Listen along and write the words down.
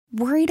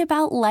Worried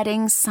about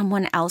letting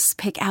someone else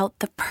pick out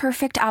the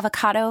perfect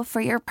avocado for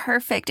your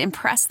perfect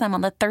impress them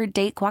on the third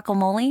date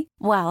guacamole?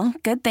 Well,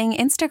 good thing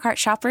Instacart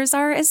shoppers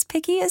are as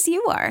picky as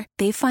you are.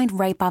 They find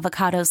ripe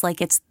avocados like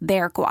it's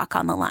their guac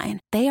on the line.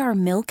 They are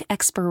milk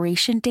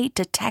expiration date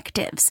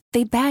detectives.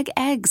 They bag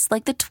eggs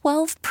like the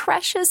 12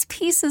 precious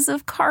pieces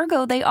of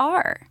cargo they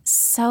are.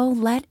 So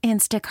let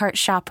Instacart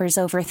shoppers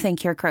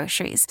overthink your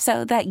groceries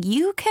so that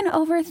you can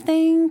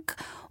overthink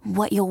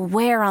what you'll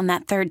wear on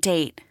that third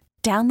date.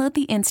 Download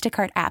the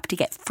Instacart app to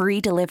get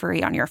free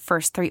delivery on your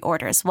first 3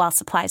 orders while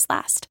supplies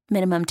last.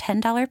 Minimum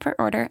 $10 per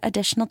order.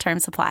 Additional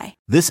terms apply.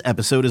 This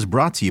episode is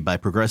brought to you by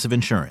Progressive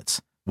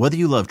Insurance. Whether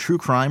you love true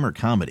crime or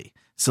comedy,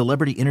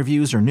 celebrity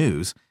interviews or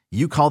news,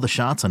 you call the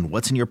shots on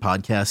what's in your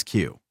podcast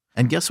queue.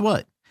 And guess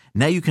what?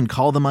 Now you can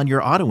call them on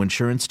your auto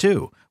insurance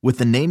too with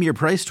the Name Your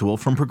Price tool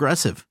from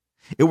Progressive.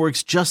 It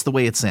works just the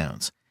way it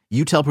sounds.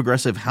 You tell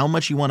Progressive how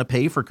much you want to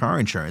pay for car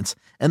insurance,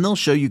 and they'll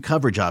show you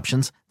coverage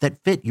options that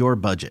fit your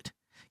budget.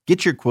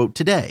 Get your quote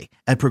today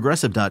at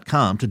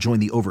Progressive.com to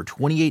join the over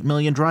 28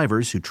 million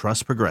drivers who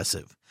trust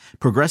Progressive.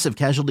 Progressive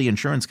Casualty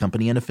Insurance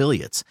Company and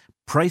Affiliates.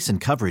 Price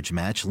and coverage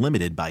match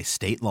limited by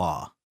state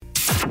law.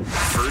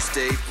 First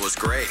date was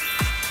great.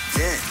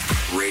 Then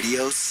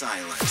radio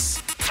silence.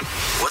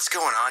 What's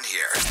going on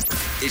here?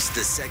 It's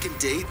the second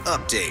date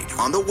update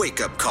on the Wake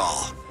Up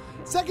Call.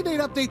 Second date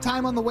update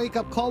time on the Wake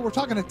Up Call. We're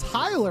talking to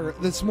Tyler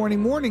this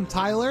morning. Morning,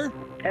 Tyler.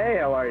 Hey,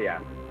 how are you?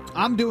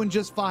 I'm doing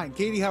just fine.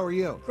 Katie, how are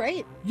you?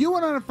 Great. You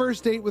went on a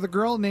first date with a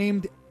girl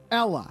named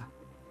Ella.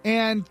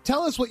 And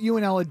tell us what you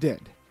and Ella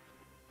did.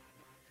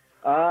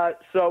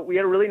 So we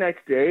had a really nice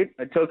date.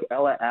 I took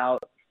Ella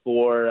out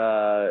for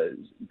a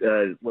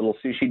little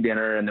sushi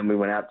dinner, and then we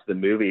went out to the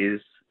movies.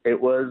 It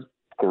was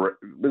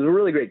a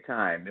really great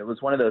time. It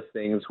was one of those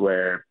things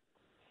where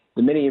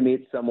the minute you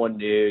meet someone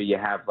new, you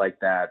have like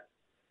that,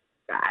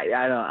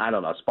 I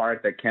don't know,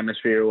 spark, that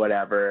chemistry or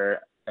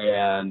whatever.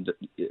 And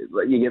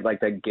you get like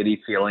that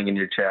giddy feeling in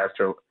your chest,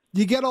 or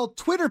you get all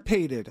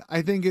Twitter-pated,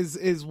 I think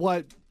is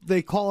what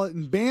they call it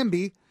in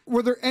Bambi.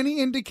 Were there any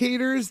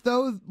indicators,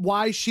 though,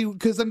 why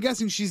because I'm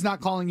guessing she's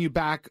not calling you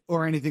back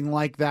or anything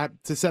like that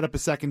to set up a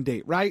second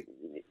date, right?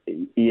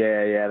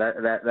 Yeah,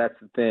 that's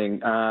the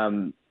thing.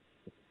 I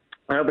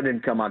hope it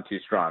didn't come on too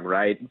strong,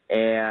 right?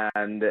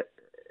 And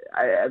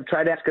I've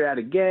tried to ask her out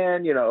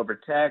again,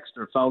 over text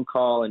or phone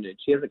call, and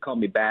she hasn't called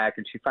me back.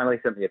 And she finally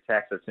sent me a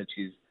text that said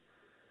she's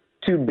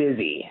too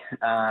busy. And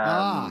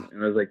I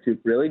was like, too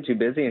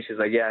busy? And she's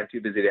like, yeah, I'm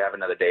too busy to have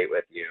another date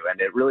with you.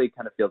 And it really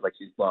kind of feels like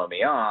she's blowing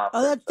me off.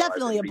 Oh, that's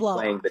definitely a blow.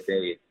 Playing the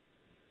date.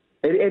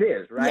 It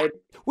is, right?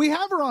 Yeah. We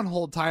have her on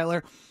hold,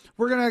 Tyler.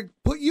 We're going to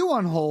put you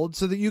on hold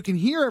so that you can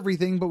hear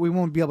everything, but we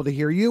won't be able to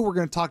hear you. We're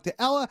going to talk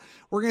to Ella.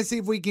 We're going to see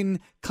if we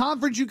can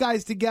conference you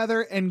guys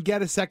together and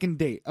get a second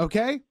date,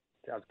 okay?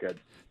 Sounds good.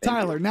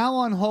 Tyler, now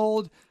on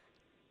hold.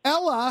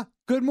 Ella,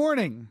 good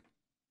morning.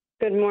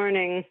 Good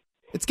morning.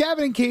 It's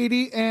Gavin and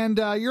Katie, and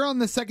you're on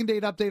the second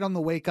date update on the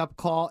Wake Up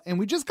Call. And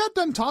we just got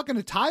done talking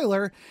to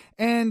Tyler,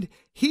 and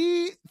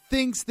he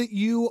thinks that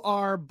you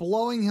are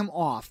blowing him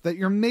off, that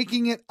you're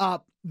making it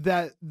up,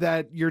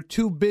 that you're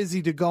too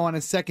busy to go on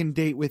a second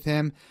date with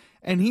him.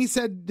 And he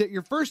said that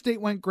your first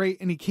date went great,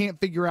 and he can't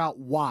figure out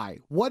why.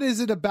 What is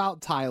it about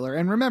Tyler?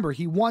 And remember,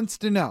 he wants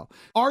to know.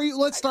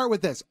 Let's start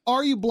with this.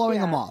 Are you blowing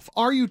him off?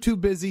 Are you too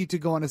busy to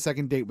go on a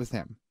second date with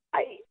him?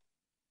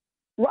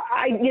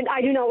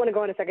 I do not want to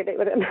go on a second date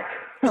with him.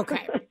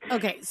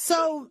 Okay.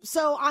 So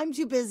I'm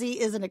too busy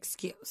is an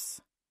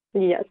excuse.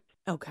 Yes.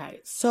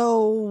 Okay.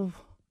 So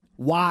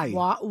why?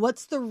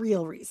 What's the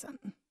real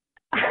reason?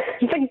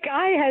 The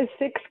guy has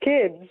 6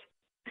 kids.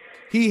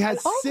 He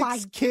has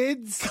 6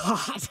 kids?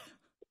 God.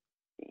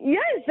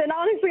 Yes, and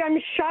honestly, I'm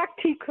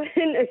shocked he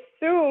couldn't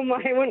assume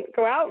I wouldn't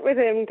go out with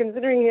him,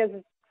 considering he has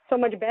so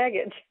much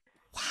baggage.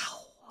 Wow.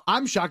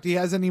 I'm shocked he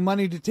has any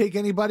money to take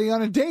anybody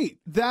on a date.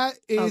 That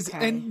is,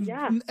 and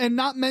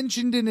not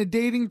mentioned in a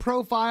dating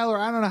profile, or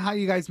I don't know how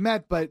you guys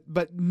met, but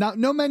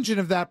no mention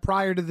of that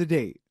prior to the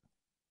date.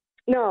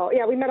 No,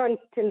 yeah, we met on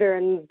Tinder,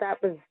 and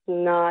that was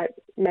not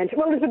mentioned.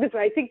 Well, let's put it this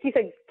way. I think he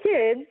said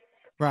kids.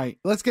 Right.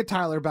 Let's get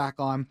Tyler back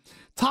on.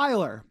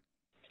 Tyler.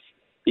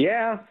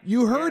 Yeah.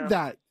 You heard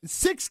that.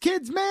 6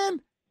 kids,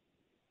 man?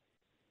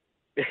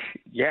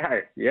 Yeah.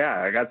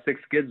 I got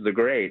 6 kids. They're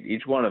great,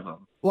 each one of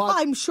them. Well,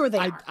 I'm sure they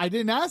are. I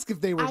didn't ask if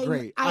they were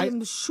great.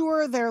 I'm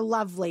sure they're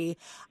lovely.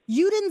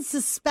 You didn't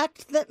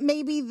suspect that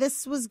maybe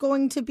this was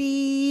going to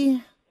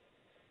be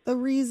the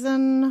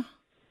reason?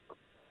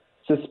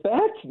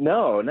 Suspect?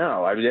 No.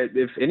 I mean,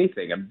 if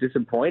anything, I'm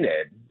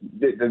disappointed.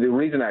 The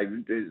reason I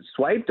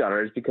swiped on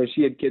her is because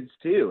she had kids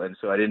too, and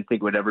so I didn't think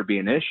it would ever be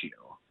an issue.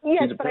 Yes,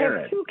 She's a but parent.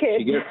 I have 2 kids.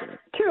 She gets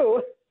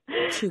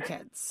it. 2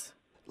 kids.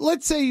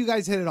 Let's say you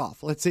guys hit it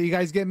off. Let's say you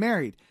guys get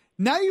married.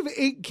 Now you have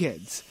 8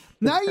 kids.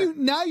 Now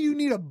you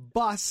need a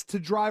bus to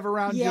drive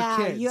around your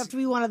kids. Yeah, you have to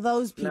be one of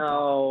those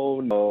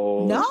people.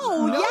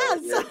 No.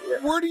 Yes.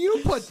 Where do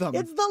you put them?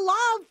 It's the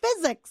law of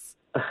physics.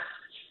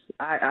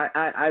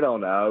 I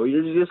don't know.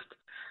 You're just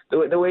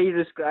the way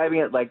you're describing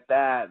it like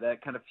that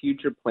kind of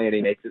future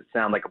planning makes it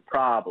sound like a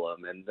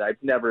problem, and I've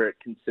never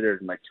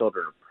considered my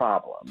children a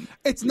problem.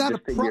 It's not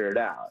just figure it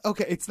out.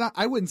 Okay, it's not.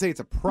 I wouldn't say it's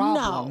a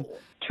problem. No.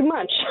 Too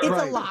much. It's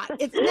Right. a lot.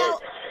 It's now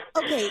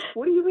okay.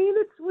 What do you mean?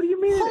 What do you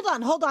mean?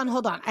 Hold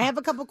on. I have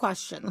a couple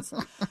questions.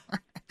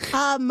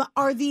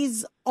 Are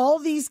all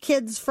these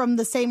kids from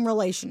the same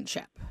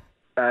relationship?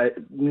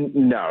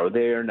 No,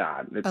 they are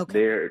not.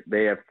 Okay.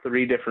 They have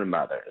 3 different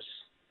mothers.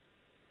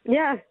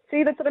 Yeah,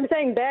 see, that's what I'm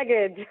saying.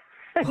 Baggage.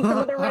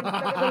 Another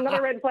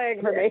red flag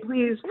for me.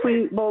 Please,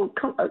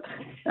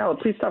 Ella,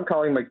 please stop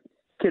calling my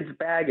kids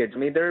baggage. I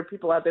mean, there are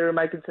people out there who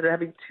might consider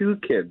having 2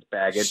 kids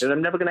baggage, and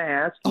I'm never going to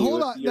ask you.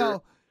 Hold on,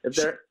 no. If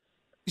they're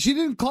She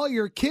didn't call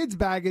your kids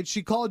baggage.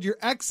 She called your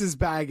ex's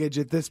baggage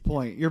at this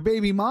point, your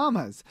baby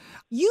mama's.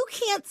 You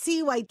can't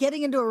see why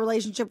getting into a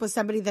relationship with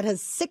somebody that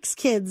has 6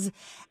 kids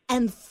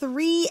and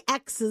 3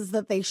 exes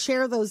that they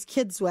share those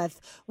kids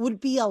with would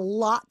be a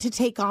lot to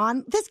take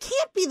on. This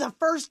can't be the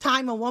first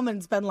time a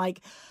woman's been like,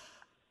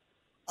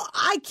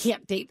 I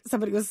can't date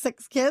somebody with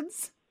 6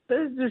 kids.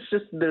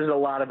 There's a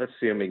lot of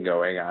assuming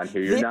going on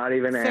here. You're not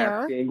even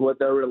asking what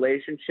the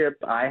relationship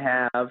I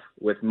have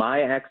with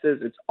my exes.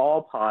 It's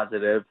all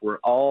positive. We're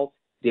all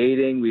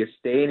dating. We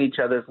stay in each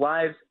other's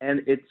lives,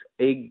 and it's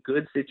a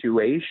good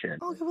situation.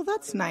 Okay, well,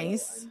 that's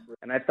nice.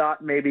 And I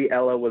thought maybe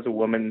Ella was a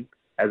woman,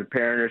 as a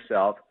parent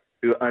herself,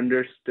 who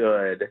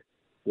understood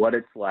what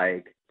it's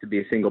like to be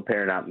a single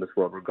parent out in this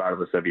world,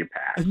 regardless of your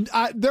past.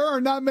 There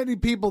are not many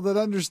people that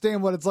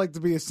understand what it's like to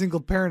be a single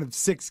parent of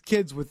 6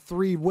 kids with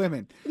 3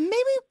 women.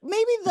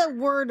 Maybe the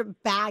word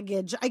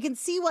baggage, I can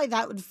see why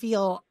that would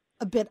feel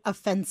a bit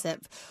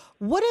offensive.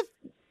 What if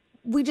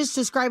we just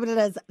describe it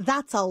as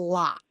that's a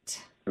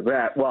lot?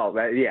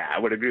 Yeah, I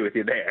would agree with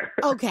you there.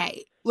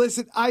 Okay.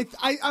 Listen, I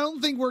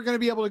don't think we're going to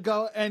be able to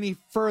go any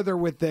further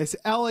with this.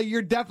 Ella,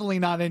 you're definitely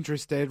not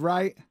interested,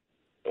 right?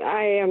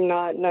 I am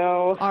not,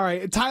 no. All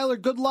right. Tyler,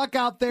 good luck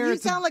out there. You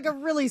sound like a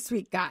really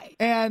sweet guy.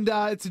 And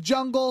it's a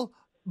jungle,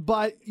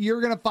 but you're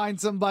going to find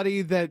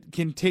somebody that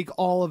can take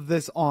all of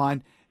this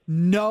on.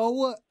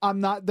 No,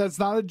 I'm not. That's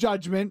not a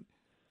judgment.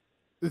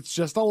 It's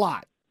just a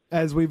lot,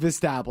 as we've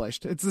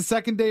established. It's the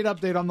second date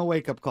update on the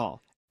Wake Up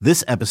Call.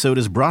 This episode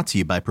is brought to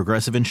you by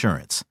Progressive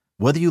Insurance.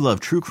 Whether you love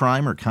true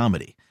crime or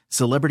comedy,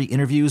 celebrity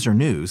interviews or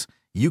news,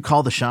 you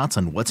call the shots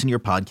on what's in your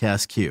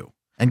podcast queue.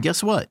 And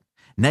guess what?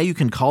 Now you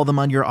can call them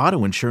on your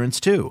auto insurance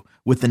too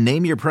with the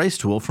Name Your Price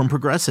tool from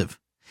Progressive.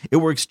 It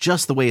works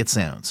just the way it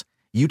sounds.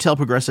 You tell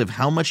Progressive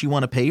how much you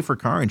want to pay for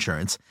car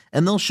insurance,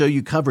 and they'll show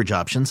you coverage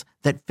options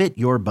that fit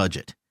your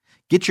budget.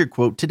 Get your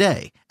quote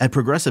today at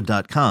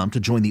Progressive.com to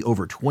join the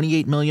over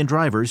 28 million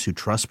drivers who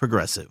trust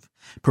Progressive.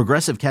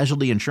 Progressive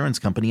Casualty Insurance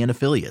Company and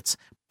Affiliates.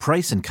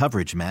 Price and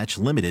coverage match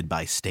limited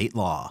by state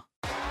law.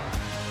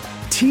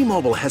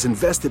 T-Mobile has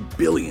invested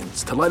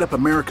billions to light up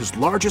America's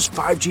largest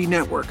 5G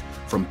network,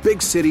 from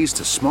big cities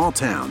to small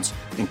towns,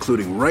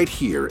 including right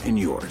here in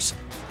yours.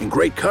 And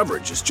great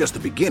coverage is just the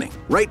beginning.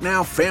 Right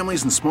now,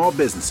 families and small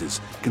businesses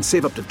can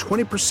save up to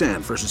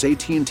 20% versus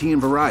AT&T and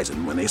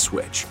Verizon when they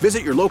switch.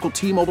 Visit your local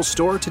T-Mobile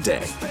store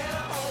today.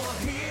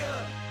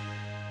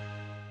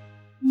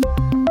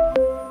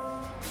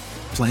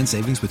 Plan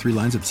savings with 3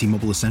 lines of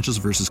T-Mobile Essentials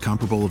versus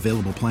comparable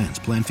available plans.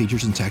 Plan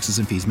features and taxes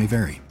and fees may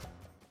vary.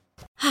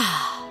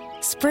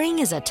 Spring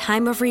is a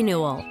time of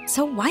renewal,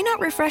 so why not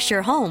refresh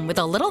your home with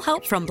a little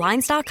help from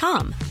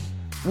Blinds.com?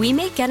 We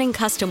make getting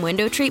custom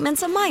window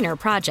treatments a minor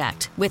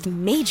project with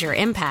major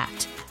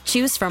impact.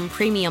 Choose from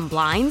premium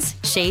blinds,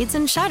 shades,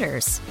 and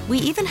shutters. We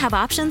even have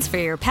options for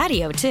your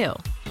patio, too.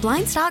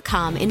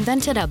 Blinds.com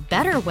invented a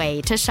better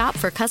way to shop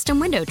for custom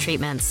window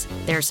treatments.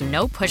 There's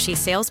no pushy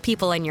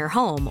salespeople in your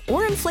home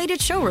or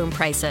inflated showroom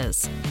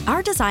prices.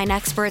 Our design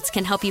experts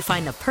can help you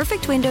find the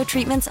perfect window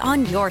treatments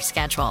on your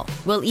schedule.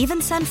 We'll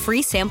even send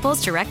free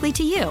samples directly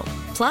to you.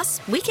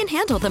 Plus, we can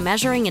handle the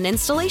measuring and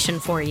installation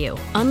for you.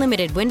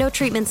 Unlimited window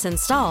treatments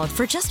installed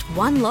for just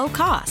one low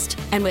cost.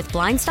 And with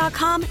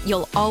Blinds.com,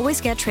 you'll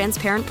always get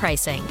transparent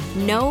pricing.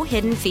 No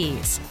hidden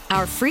fees.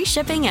 Our free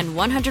shipping and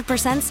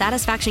 100%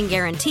 satisfaction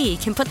guarantee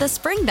can put the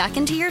spring back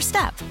into your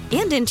step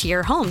and into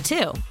your home,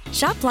 too.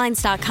 Shop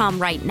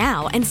Blinds.com right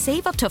now and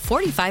save up to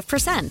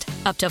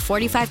 45%. Up to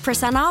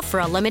 45% off for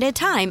a limited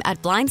time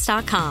at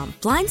Blinds.com.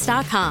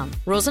 Blinds.com.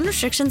 Rules and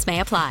restrictions may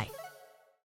apply.